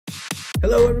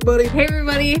Hello, everybody. Hey,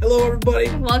 everybody. Hello, everybody.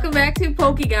 Welcome back to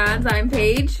PokeGonz. I'm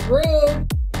Paige. Rude.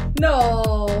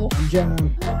 No. I'm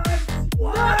John.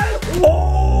 What?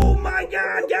 Oh my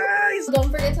God, guys!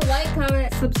 Don't forget to like,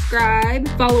 comment, subscribe.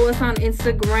 Follow us on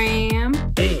Instagram.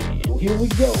 And here we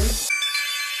go.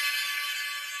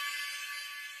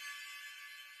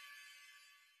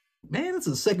 Man, it's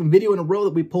the second video in a row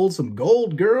that we pulled some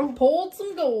gold, girl. Pulled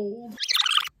some gold.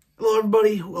 Hello,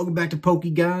 everybody. Welcome back to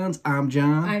PokeGonz. I'm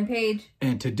John. I'm Paige.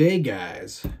 And today,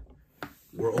 guys,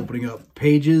 we're opening up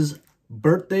Paige's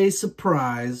birthday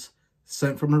surprise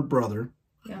sent from her brother.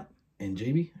 Yep. And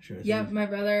Jamie? Yep, my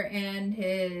brother and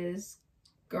his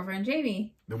girlfriend,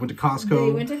 Jamie. They went to Costco.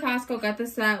 They went to Costco, got the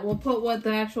set. We'll put what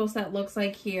the actual set looks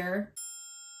like here.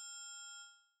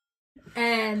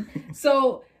 And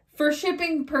so, for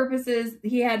shipping purposes,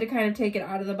 he had to kind of take it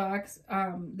out of the box.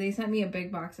 They sent me a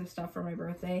big box of stuff for my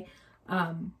birthday. It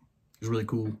was really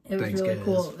cool. It was really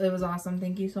cool. It was awesome.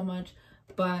 Thank you so much.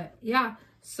 But yeah,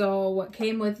 so what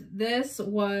came with this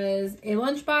was a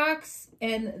lunchbox,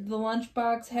 and the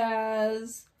lunchbox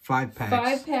has 5 packs.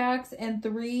 5 packs and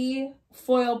 3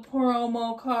 foil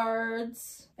promo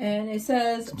cards. And it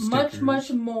says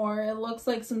much more. It looks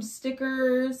like some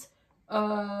stickers,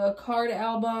 a card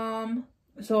album.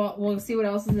 So we'll see what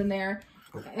else is in there.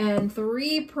 And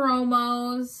 3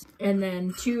 promos, and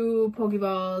then 2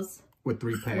 Pokeballs. With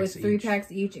 3 packs with 3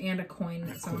 packs each and a coin,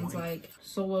 it sounds like.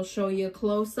 So we'll show you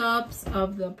close-ups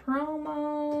of the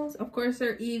promos. Of course,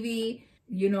 they're Eevee.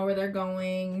 You know where they're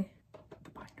going.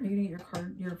 Are you gonna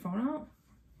get your phone out?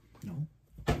 No.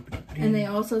 And they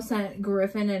also sent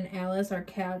Griffin and Alice, our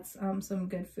cats, some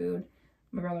good food.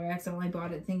 My brother accidentally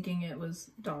bought it thinking it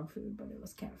was dog food, but it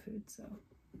was cat food. So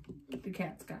the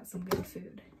cats got some good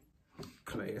food.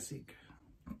 Classic.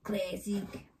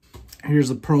 Classic. Here's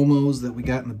the promos that we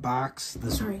got in the box.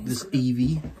 This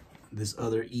Eevee. This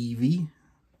other Eevee.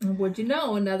 What'd you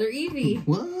know? Another Eevee.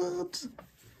 What?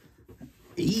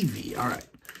 Eevee. All right.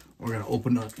 We're going to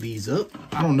open up these up.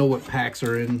 I don't know what packs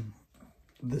are in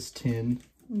this tin.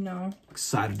 No.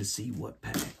 Excited to see what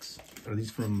packs. Are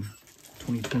these from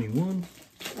 2021?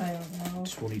 I don't know.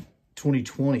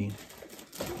 2020.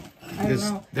 I don't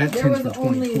know. That there tin's was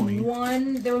from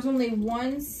 2020. There was only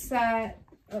one set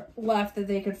left that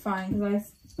they could find,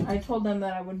 because I told them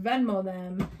that I would Venmo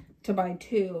them to buy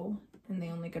 2, and they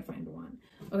only could find 1.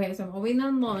 Okay, so I'm opening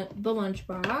the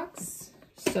lunchbox.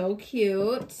 So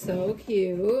cute, so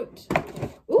cute.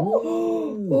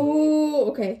 Ooh, ooh.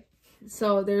 Okay,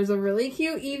 so there's a really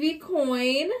cute Eevee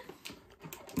coin.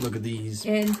 Look at these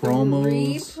and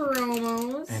promos. 3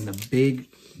 promos. And the big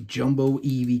jumbo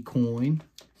Eevee coin.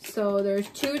 So there's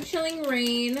 2 Chilling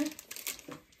Reign,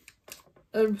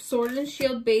 a Sword and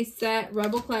Shield base set,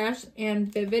 Rebel Clash,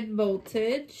 and Vivid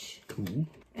Voltage. Cool.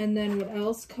 And then what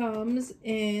else comes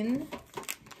in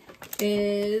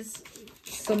is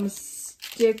some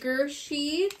sticker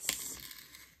sheets.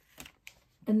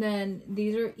 And then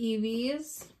these are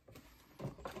Eevees.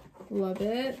 Love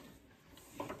it.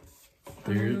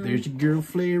 There's your girl,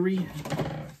 Flary.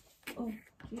 Oh,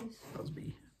 jeez. That was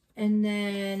me. And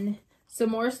then some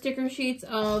more sticker sheets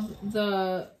of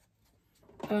the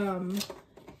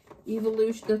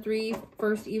evolution, the 3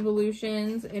 first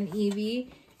evolutions and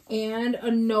Eevee, and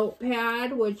a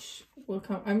notepad, which will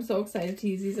come. I'm so excited to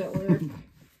use these at work.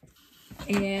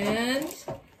 And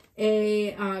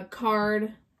a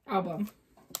card album.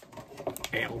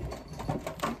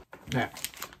 Now,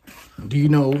 do you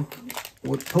know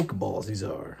what Pokeballs these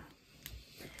are?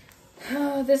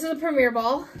 This is a Premier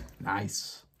Ball.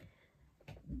 Nice.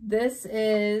 This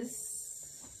is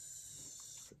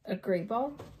a Great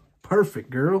Ball. Perfect,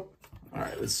 girl. All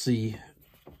right, let's see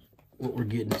what we're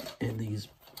getting in these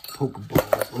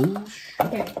Pokeballs. Oh, shit.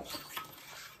 Okay.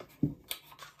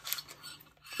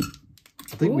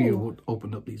 I think we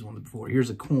opened up these ones before. Here's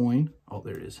a coin. Oh,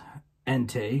 there it is.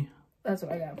 Entei. That's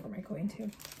what I got for my coin,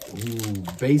 too. Ooh,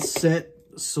 base set,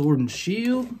 Sword and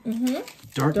Shield. Mm-hmm.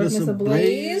 Darkness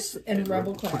Ablaze. And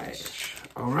Rebel Clash.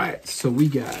 All right, so we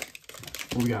got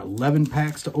 11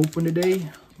 packs to open today.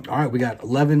 All right, we got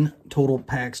 11 total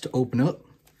packs to open up.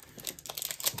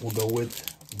 We'll go with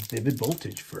Vivid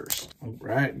Voltage first. All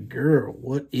right, girl,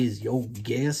 what is your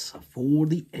guess for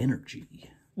the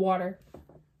energy? Water.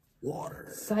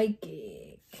 Water.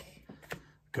 Psychic.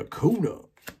 Kakuna.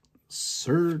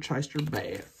 Surge Heister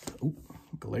Bath. Ooh,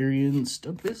 Galarian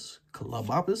Stunfisk.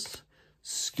 Calabopus.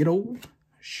 Skittle.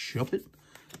 Shuppet.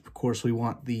 Of course, we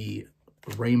want the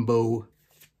Rainbow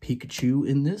Pikachu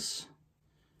in this.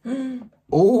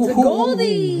 Oh, it's a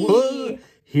Goldie! What?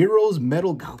 Heroes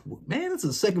Metal. Man, it's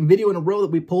the second video in a row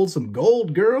that we pulled some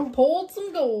gold, girl. Pulled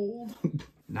some gold.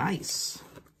 Nice.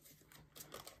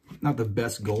 Not the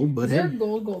best gold, but is there a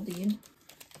gold deed?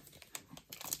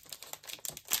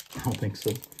 I don't think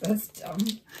so. That's dumb.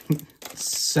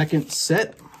 Second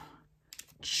set,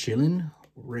 Chillin'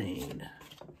 Rain.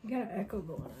 You got an echo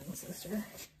going on, sister.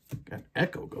 Got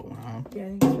echo going on. Yeah, I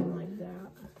think it's something like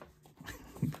that.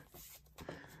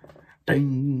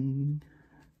 Ding.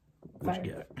 What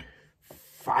you got?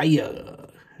 Fire.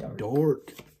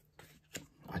 Dork.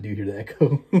 I do hear the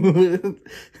echo.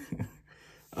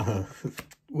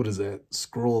 What is that?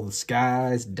 Scroll of the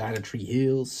Skies, Dynatree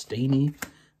Hills, Stainy,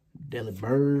 Deli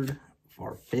Bird,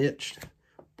 Farfetched,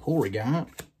 Porygon,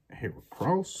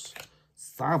 Heracross,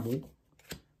 Sobble,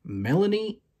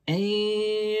 Melanie,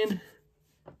 and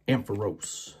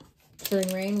Ampharos.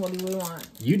 Chilling Rain, what do we want?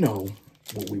 You know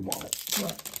what we want.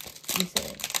 What? You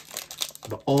say it.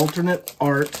 The alternate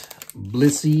art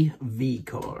Blissey V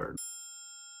card.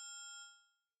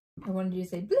 I wanted you to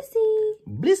say Blissey.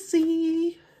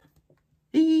 Blissey.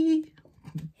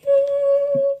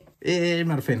 I'm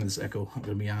not a fan of this echo. I'm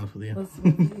going to be honest with you. Let's see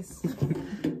these.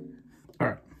 All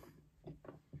right.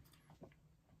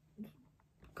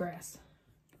 Grass.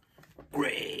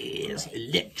 Grass.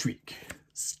 Electric.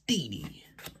 Steedy.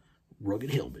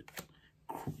 Rugged Helmet.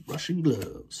 Crushing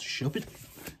Gloves. Shove It.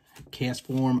 Cast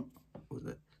Form. What was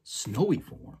that? Snowy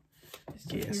Form.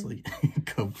 Ghastly.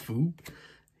 Kung Fu.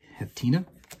 Heftina.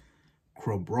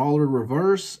 Crow Brawler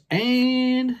Reverse.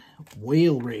 And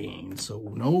Whale Rain.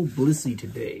 So no Blissey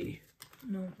today.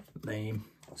 No. Lame.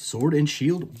 Sword and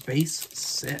Shield base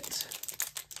set.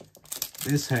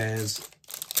 This has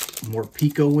more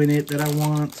Pico in it that I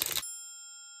want.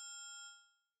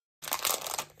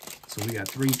 So we got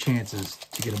 3 chances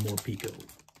to get a more Pico.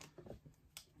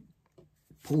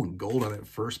 Pulling gold on that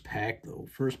first pack though.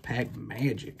 First pack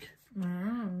magic.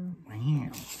 Wow.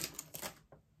 Wow.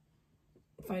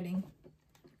 Fighting.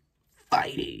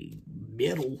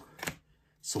 Metal.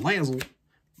 Salazzle.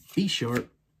 B-Sharp.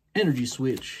 Energy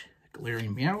Switch.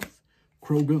 Galarian Meowth.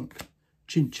 Krogunk.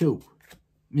 Chinchou.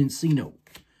 Mincino.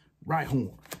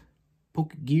 Rhyhorn.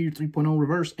 PokeGear 3.0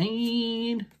 Reverse.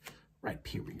 And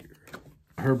Rhyperior.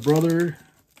 Her brother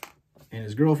and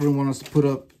his girlfriend want us to put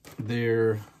up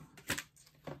their,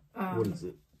 what is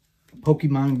it?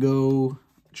 Pokemon Go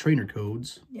trainer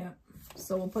codes. Yeah.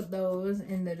 So we'll put those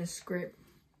in the description.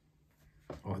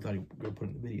 Oh, I thought you were going to put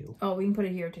it in the video. Oh, we can put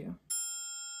it here too.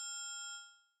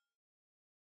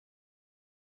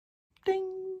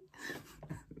 Ding.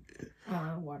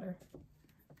 Water.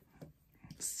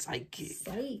 Psychic.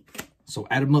 Psych. So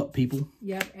add them up, people.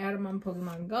 Yep, add them on Pokemon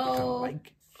Kind of Go.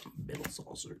 like Metal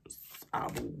Saucer.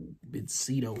 Sabo.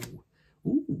 Bincito.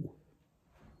 Ooh.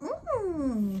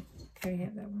 Mmm. Okay, I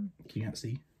have that one. Can you not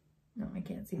see? No, I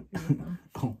can't see it through them.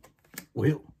 Oh,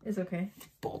 well. It's okay.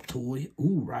 Baltoy.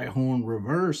 Ooh, Rhyhorn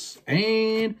Reverse.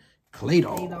 And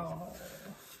Claydol.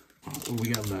 What do we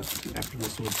got left after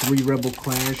this one? 3 Rebel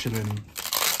Clash and then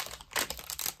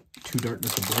 2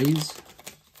 Darkness Ablaze.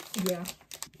 Yeah.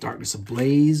 Darkness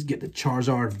Ablaze. Get the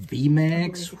Charizard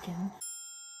VMAX.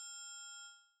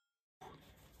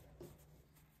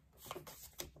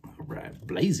 Alright,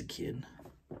 Blaziken.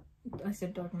 I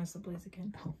said Darkness Ablaze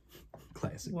again. Oh,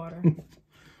 classic. Water.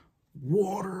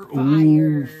 Water. Fire.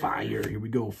 Ooh, fire. Here we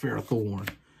go. Ferrothorn.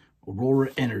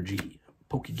 Aurora Energy.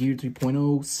 PokeGear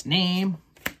 3.0. Snam.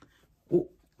 Oh.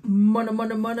 Mana.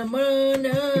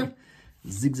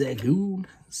 Zigzagoon.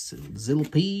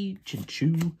 Zillipede.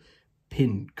 Chinchou.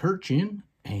 Pincurchin.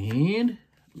 And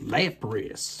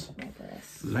Lapras.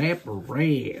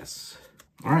 Lapras.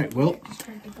 Alright, well. Just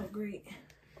trying to get that great.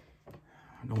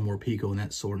 No more Pico in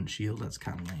that Sword and Shield. That's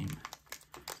kind of lame.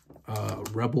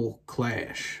 Rebel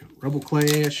Clash. Rebel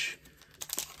Clash.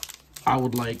 I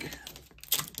would like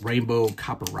Rainbow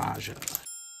Caparajah.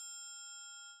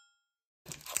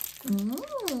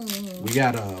 We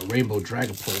got a Rainbow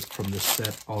Dragapult from this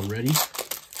set already.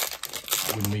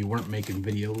 When we weren't making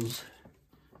videos.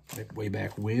 Like way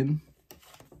back when.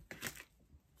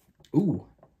 Ooh.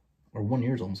 Our 1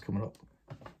 year's almost coming up.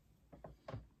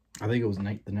 I think it was the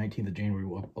 19th of January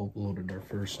we uploaded our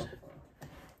first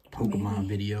Pokemon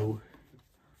video.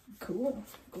 Cool.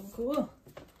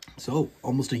 So,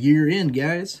 almost a year in,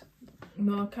 guys.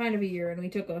 Well, kind of a year, and we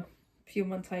took a few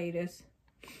months hiatus.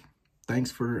 Thanks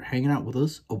for hanging out with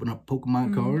us. Open up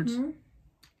Pokemon cards.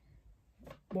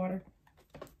 Water.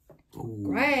 Ooh,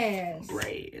 Grass.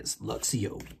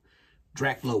 Luxio.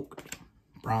 Dracloak.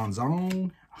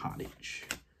 Bronzong. Hodge.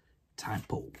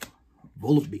 Tympole.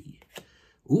 Volibee.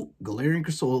 Ooh, Galarian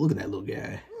Crisol. Look at that little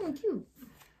guy. Cute.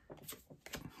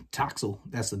 Toxel.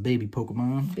 That's the baby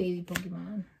Pokemon. Baby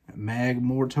Pokemon.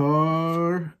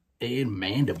 Magmortar. And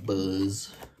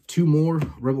Mandibuzz. 2 more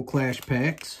Rebel Clash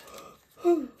packs.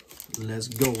 Let's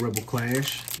go, Rebel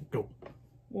Clash. Go.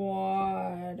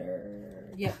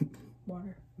 Water. Yep.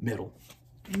 Water. Metal.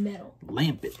 Metal.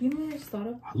 Lampet. You know what I just thought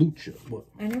of? Halucha. What?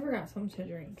 I never got something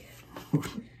to drink.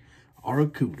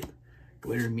 Aracuda.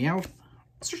 Glaring Meowth.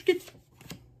 Surskit.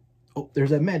 Oh,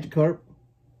 there's that Magikarp.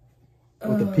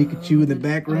 With the Pikachu in the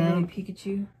background.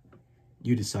 Pikachu.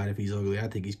 You decide if he's ugly. I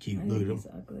think he's cute. Look at him. He's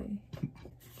ugly.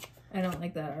 I don't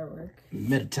like that artwork.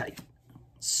 Meditite.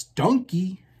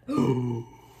 Stunky. Ooh,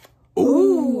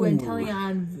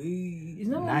 Inteleon V.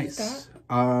 Isn't that what we Nice.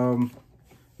 got?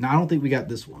 No, I don't think we got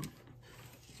this one.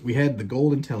 We had the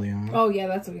gold Inteleon. Oh, yeah,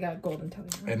 that's what we got. Gold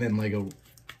Inteleon. And then like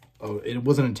it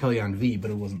wasn't Inteleon V, but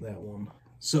it wasn't that one.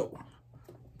 So,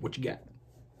 what you got?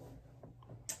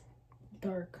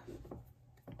 Dark.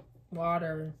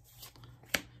 Water.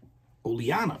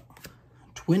 Oleana.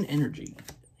 Twin Energy.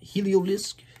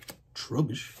 Heliolisk.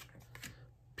 Trubbish.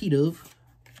 Pidove.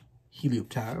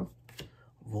 Helioptile.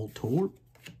 Voltorb.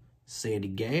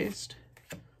 Sandygast.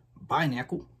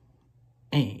 Binacle.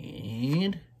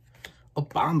 And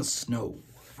Abomasnow.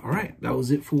 Alright, that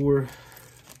was it for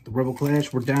the Rebel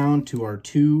Clash. We're down to our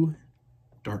 2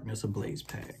 Darkness Ablaze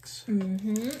packs.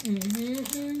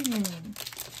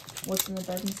 What's in the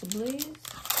Darkness Ablaze?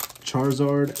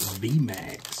 Charizard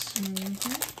VMAX.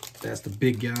 That's the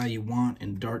big guy you want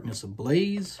in Darkness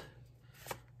Ablaze.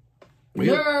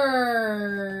 Well,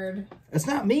 Nerd! that's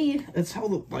not me. That's how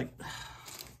the, like,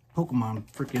 Pokemon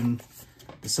freaking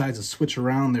decides to switch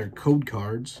around their code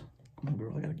cards. Come on,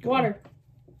 girl, I gotta go. Water.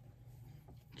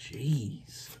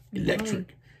 Jeez.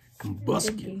 Electric.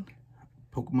 Combustion.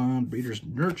 Pokemon Breeders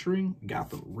Nurturing.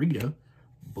 Gothorita.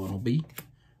 Bunnelby.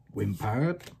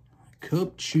 Wimpod.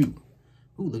 Cubchoo.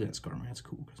 Ooh, look at that Scarman. That's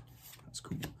cool. That's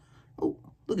cool. Oh,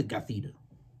 look at Gothita.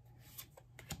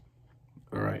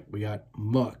 Alright, we got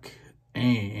Muck.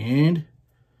 And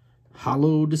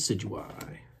Hollow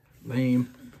Decidueye.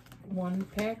 Lame. 1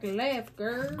 pack left,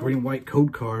 girl. Green white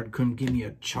code card. Couldn't give me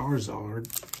a Charizard.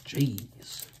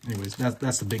 Jeez. Anyways,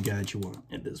 that's the big guy that you want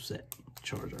in this set.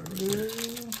 Charizard.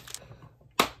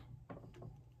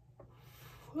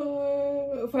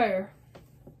 Fire.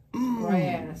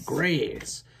 Grass.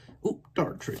 Grass. Ooh,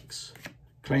 Dartrix.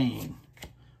 Clang.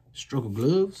 Struggle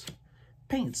Gloves.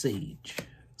 Paint Sage.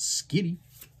 Skitty.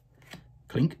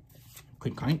 Clink.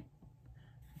 Clink Clank.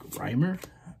 Grimer.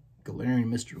 Galarian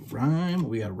Mr. Rhyme.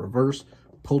 We got a reverse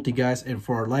Poltegeist. And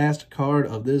for our last card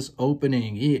of this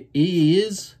opening, it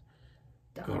is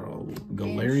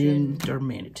Galarian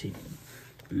Darmanitan.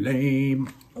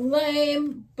 Lame.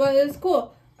 Lame, but it's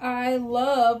cool. I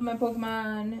love my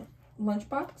Pokemon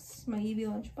lunchbox, my Eevee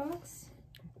lunchbox.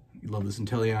 You love this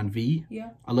Inteleon V?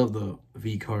 Yeah. I love the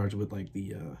V cards with like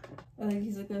the I think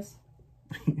he's like this.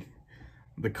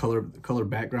 the color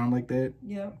background like that.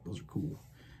 Yeah. Those are cool.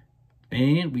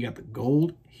 And we got the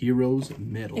Gold Heroes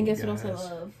Medal. And guess guys. what else I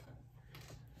love?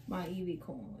 My Eevee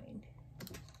coin.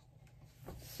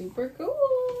 Super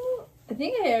cool. I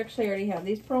think I actually already have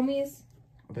these promies.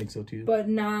 I think so too. But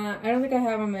not, I don't think I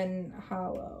have them in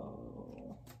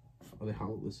hollow. Are they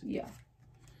hollow? Let's see. Yeah.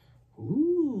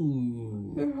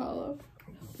 Ooh. They're hollow.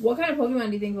 What kind of Pokemon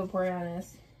do you think Vaporeon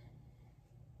is?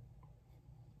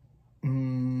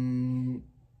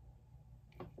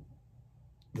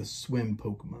 The swim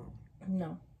Pokemon.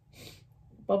 No.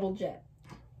 Bubble Jet.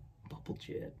 Bubble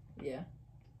Jet. Yeah.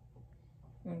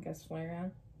 I guess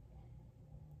Flareon.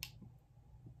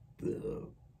 The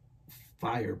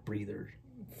Fire Breather.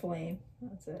 Flame.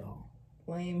 That's it. Oh.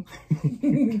 Flame.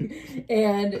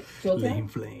 And Jolteon. Flame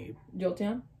Flame.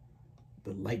 Jolteon.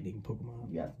 The lightning Pokemon.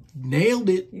 Yeah. Nailed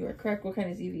it. You are correct. What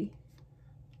kind is Eevee?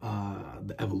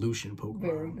 The evolution Pokemon.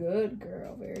 Very good,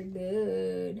 girl. Very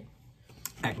good.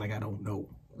 Act like I don't know.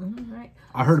 All right.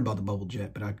 I heard about the Bubble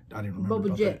Jet, but I didn't remember Bubble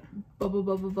about Jet. that.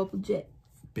 Bubble Jet.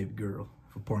 Baby girl.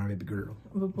 For pouring out baby girl.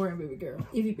 Vaporeon baby girl.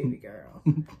 Eevee baby girl.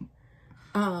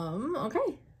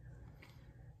 Okay.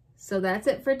 So that's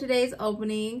it for today's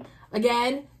opening.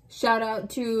 Again, shout out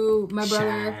to my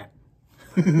brother.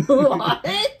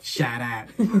 What? Shout out.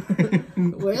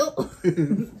 Well,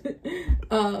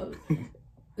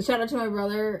 shout out to my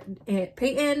brother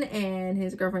Payton and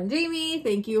his girlfriend Jamie.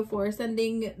 Thank you for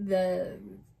sending the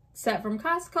set from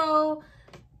Costco.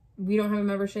 We don't have a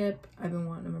membership. I've been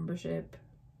wanting a membership.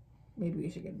 Maybe we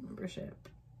should get a membership.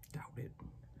 Doubt it.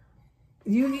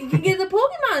 You can get the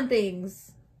Pokemon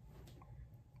things.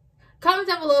 Comment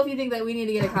down below if you think that we need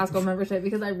to get a Costco membership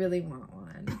because I really want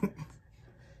one.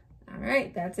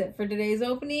 Alright, that's it for today's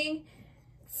opening.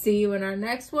 See you in our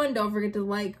next one. Don't forget to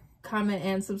like, comment,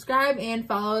 and subscribe. And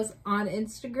follow us on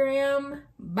Instagram.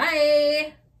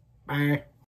 Bye! Bye.